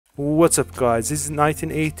What's up guys, this is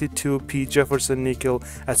 1982 P Jefferson nickel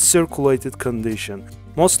at circulated condition,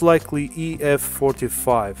 most likely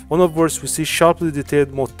EF45. On obverse we see sharply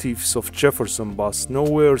detailed motifs of Jefferson bust,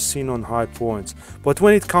 nowhere seen on high points, but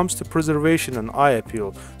when it comes to preservation and eye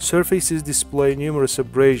appeal, surfaces display numerous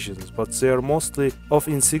abrasions, but they are mostly of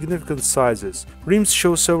insignificant sizes. Rims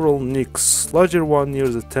show several nicks, larger one near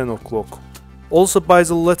the 10 o'clock. Also by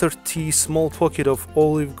the letter T, small pocket of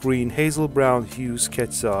olive green, hazel brown hues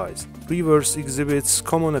catch the eyes. Reverse exhibits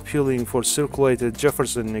common appealing for circulated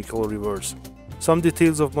Jefferson nickel reverse. Some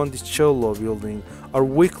details of Monticello building are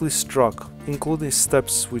weakly struck, including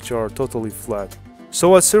steps which are totally flat.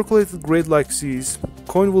 So at circulated grade like these,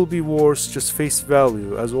 coin will be worth just face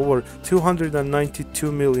value, as over 292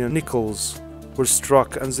 million nickels were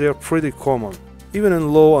struck and they are pretty common. Even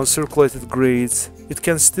in low uncirculated grades, it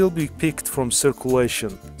can still be picked from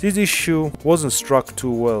circulation. This issue wasn't struck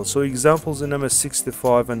too well, so examples in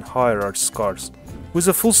MS65 and higher are scarce. With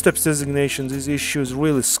a full steps designation, this issue is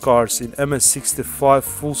really scarce in MS65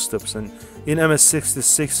 full steps, and in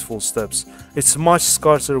MS66 full steps, it's much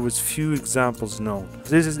scarcer with few examples known.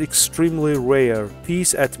 This is extremely rare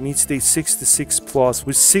piece at mid-state 66 plus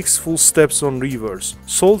with 6 full steps on reverse,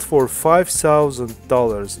 sold for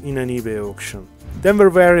 $5,000 in an eBay auction.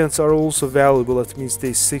 Denver variants are also valuable at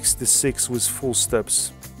mid-state 66 with full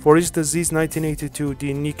steps. For instance, this 1982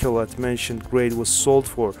 D nickel at mentioned grade was sold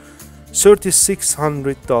for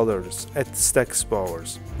 $3,600 at Stacks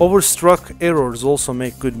Powers. Overstruck errors also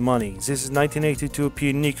make good money. This is 1982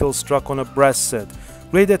 P nickel struck on a brass set,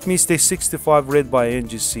 grade at mid-state 65 read by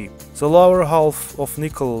NGC. The lower half of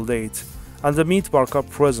nickel date and the meat mark are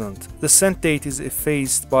present. The cent date is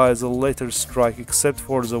effaced by the later strike except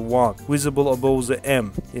for the one visible above the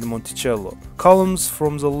M in Monticello. Columns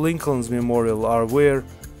from the Lincoln's memorial are where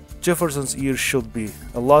Jefferson's ear should be,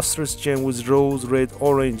 a lustrous gem with rose, red,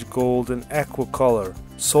 orange, gold and aqua color.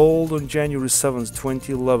 Sold on January 7,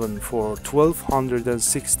 2011 for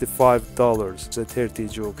 $1,265 at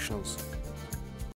Heritage Auctions.